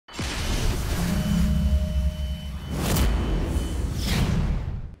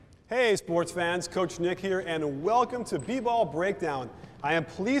Hey sports fans, Coach Nick here, and welcome to BBallBreakdown. I am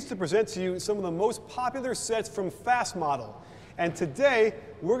pleased to present to you some of the most popular sets from FastModel. And today,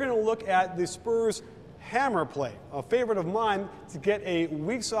 we're going to look at the Spurs hammer play, a favorite of mine, to get a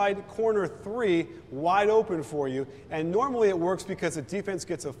weak side corner three wide open for you. And normally it works because the defense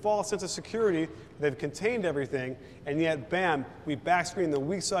gets a false sense of security. They've contained everything, and yet, bam, we backscreen the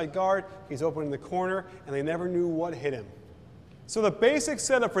weak side guard, he's open in the corner, and they never knew what hit him. So the basic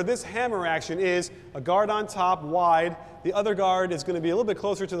setup for this hammer action is a guard on top, wide. The other guard is going to be a little bit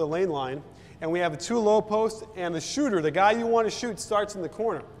closer to the lane line. And we have two low posts, and the shooter, the guy you want to shoot, starts in the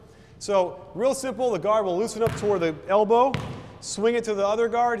corner. So real simple, the guard will loosen up toward the elbow, swing it to the other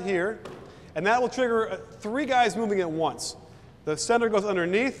guard here, and that will trigger three guys moving at once. The center goes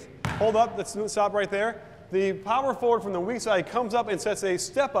underneath, hold up, let's stop right there. The power forward from the weak side comes up and sets a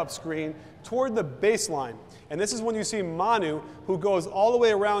step-up screen toward the baseline. And this is when you see Manu, who goes all the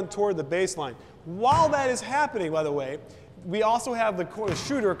way around toward the baseline. While that is happening, by the way, we also have the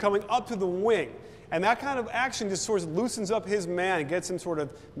shooter coming up to the wing. And that kind of action just sort of loosens up his man and gets him sort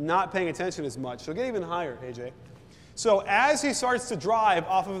of not paying attention as much. So get even higher, AJ. So as he starts to drive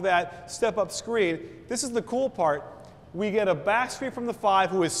off of that step-up screen, this is the cool part. We get a back screen from the five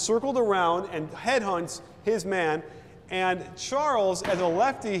who is circled around and headhunts his man. And Charles, as a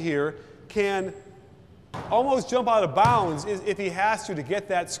lefty here, can almost jump out of bounds if he has to get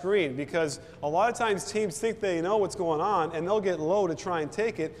that screen, because a lot of times teams think they know what's going on and they'll get low to try and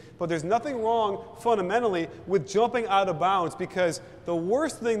take it, but there's nothing wrong fundamentally with jumping out of bounds, because the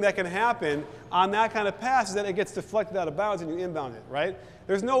worst thing that can happen on that kind of pass is that it gets deflected out of bounds and you inbound it, right?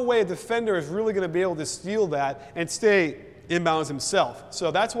 There's no way a defender is really going to be able to steal that and stay inbounds himself.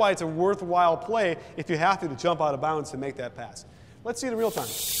 So that's why it's a worthwhile play if you have to jump out of bounds to make that pass. Let's see it in real time.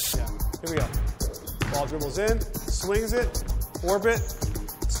 Yeah, here we go. Ball dribbles in, swings it, orbit,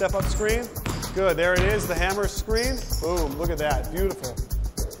 step up screen. Good, there it is, the hammer screen. Boom, look at that, beautiful.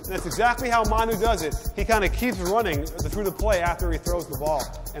 And that's exactly how Manu does it. He kind of keeps running through the play after he throws the ball.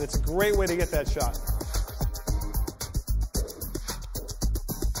 And it's a great way to get that shot.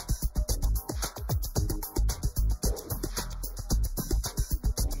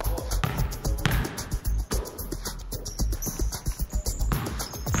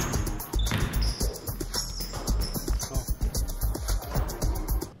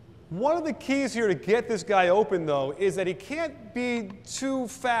 One of the keys here to get this guy open, though, is that he can't be too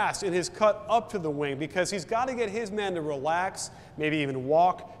fast in his cut up to the wing, because he's got to get his man to relax, maybe even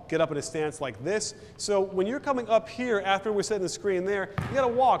walk, get up in a stance like this. So when you're coming up here after we're setting the screen there, you got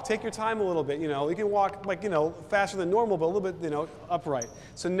to walk, take your time a little bit. You can walk like, faster than normal, but a little bit, upright.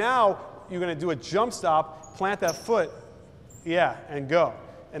 So now you're going to do a jump stop, plant that foot, yeah, and go.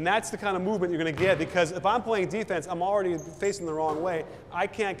 And that's the kind of movement you're going to get, because if I'm playing defense, I'm already facing the wrong way. I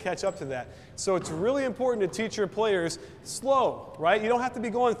can't catch up to that. So it's really important to teach your players slow, right? You don't have to be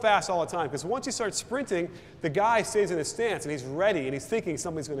going fast all the time, because once you start sprinting, the guy stays in his stance and he's ready and he's thinking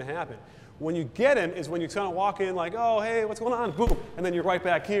something's going to happen. When you get him is when you kind of walk in like, oh, hey, what's going on? Boom. And then you're right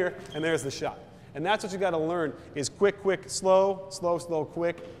back here, and there's the shot. And that's what you got to learn is quick, quick, slow, slow, slow,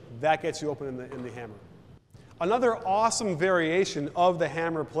 quick. That gets you open in the hammer. Another awesome variation of the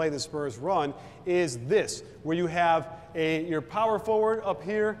hammer play the Spurs run is this, where you have your power forward up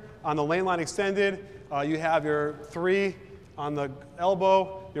here on the lane line extended. You have your three on the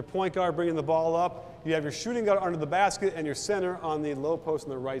elbow, your point guard bringing the ball up. You have your shooting guard under the basket, and your center on the low post on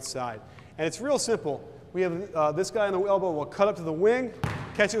the right side. And it's real simple. We have this guy on the elbow will cut up to the wing,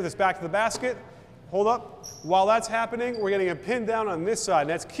 catch it with his back to the basket, hold up. While that's happening, we're getting a pin down on this side. And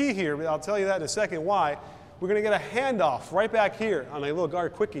that's key here, but I'll tell you that in a second why. We're going to get a handoff right back here on a little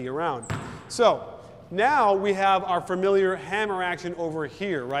guard quickie around. So now we have our familiar hammer action over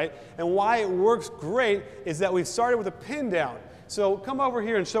here, right? And why it works great is that we started with a pin down. So come over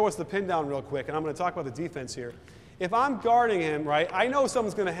here and show us the pin down real quick, and I'm going to talk about the defense here. If I'm guarding him, right, I know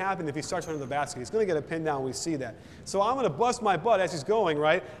something's going to happen if he starts under the basket. He's going to get a pin down. We see that. So I'm going to bust my butt as he's going,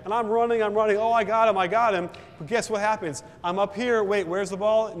 right? And I'm running. Oh, I got him. But guess what happens? I'm up here. Wait, where's the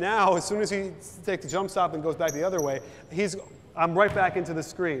ball? Now, as soon as he takes the jump stop and goes back the other way, I'm right back into the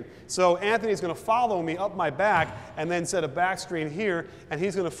screen. So Anthony's going to follow me up my back and then set a back screen here, and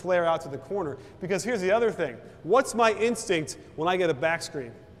he's going to flare out to the corner. Because here's the other thing. What's my instinct when I get a back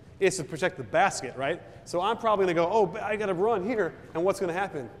screen? It's to protect the basket, right? So I'm probably going to go, oh, I got to run here. And what's going to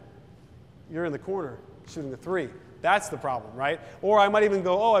happen? You're in the corner shooting a three. That's the problem, right? Or I might even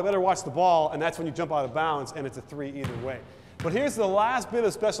go, oh, I better watch the ball, and that's when you jump out of bounds, and it's a three either way. But here's the last bit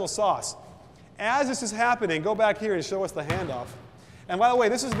of special sauce. As this is happening, go back here and show us the handoff. And by the way,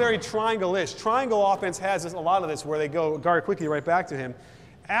 this is very triangle-ish. Triangle offense has a lot of this where they go guard quickly right back to him.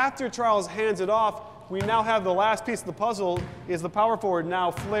 After Charles hands it off, we now have the last piece of the puzzle is the power forward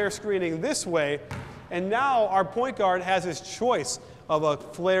now flare screening this way. And now our point guard has his choice of a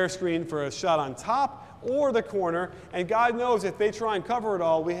flare screen for a shot on top or the corner. And God knows if they try and cover it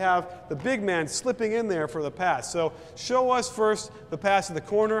all, we have the big man slipping in there for the pass. So show us first the pass to the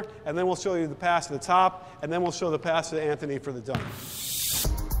corner, and then we'll show you the pass to the top, and then we'll show the pass to Anthony for the dunk.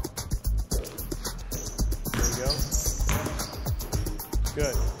 There you go.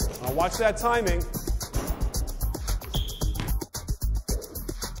 Good. Now watch that timing.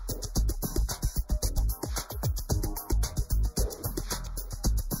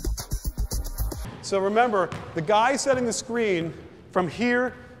 So remember, the guy setting the screen from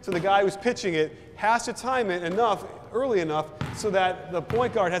here to the guy who's pitching it has to time it early enough so that the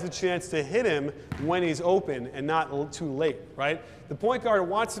point guard has a chance to hit him when he's open and not too late, right? The point guard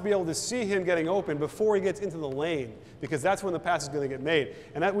wants to be able to see him getting open before he gets into the lane, because that's when the pass is going to get made.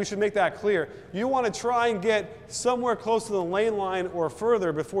 And that, we should make that clear. You want to try and get somewhere close to the lane line or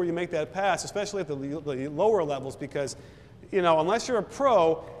further before you make that pass, especially at the lower levels, because unless you're a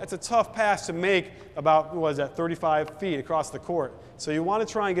pro, that's a tough pass to make about, 35 feet across the court. So you want to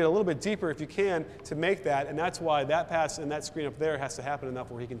try and get a little bit deeper if you can to make that, and that's why that pass and that screen up there has to happen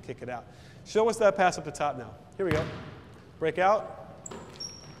enough where he can kick it out. Show us that pass up the top now. Here we go. Break out.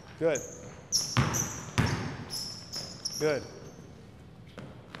 Good. Good.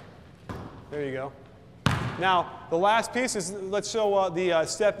 There you go. Now, the last piece is, let's show the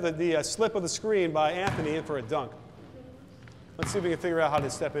slip of the screen by Anthony in for a dunk. Let's see if we can figure out how to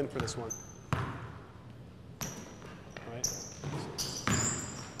step in for this one. All right.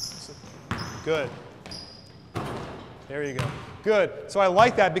 Good. There you go. Good. So I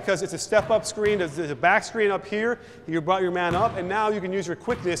like that because it's a step-up screen. There's a back screen up here. You brought your man up, and now you can use your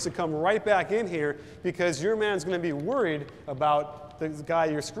quickness to come right back in here because your man's going to be worried about the guy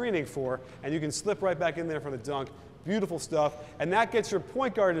you're screening for, and you can slip right back in there for the dunk. Beautiful stuff, and that gets your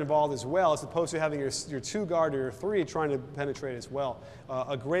point guard involved as well, as opposed to having your two guard or your three trying to penetrate as well.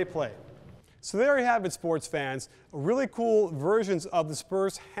 A great play. So there you have it, sports fans. Really cool versions of the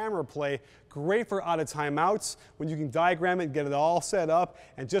Spurs hammer play. Great for out of timeouts when you can diagram it and get it all set up.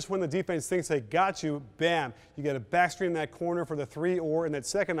 And just when the defense thinks they got you, bam, you get a back screen in that corner for the three, or in that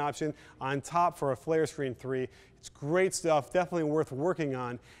second option on top for a flare screen three. It's great stuff, definitely worth working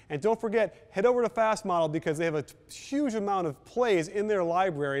on. And don't forget, head over to FastModel because they have a huge amount of plays in their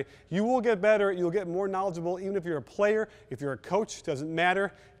library. You will get better, you'll get more knowledgeable, even if you're a player, if you're a coach, doesn't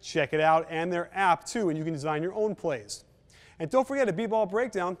matter. Check it out, and their app too, and you can design your own plays. And don't forget, a B-Ball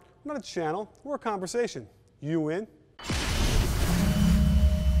Breakdown, we're not a channel, we're a conversation. You in?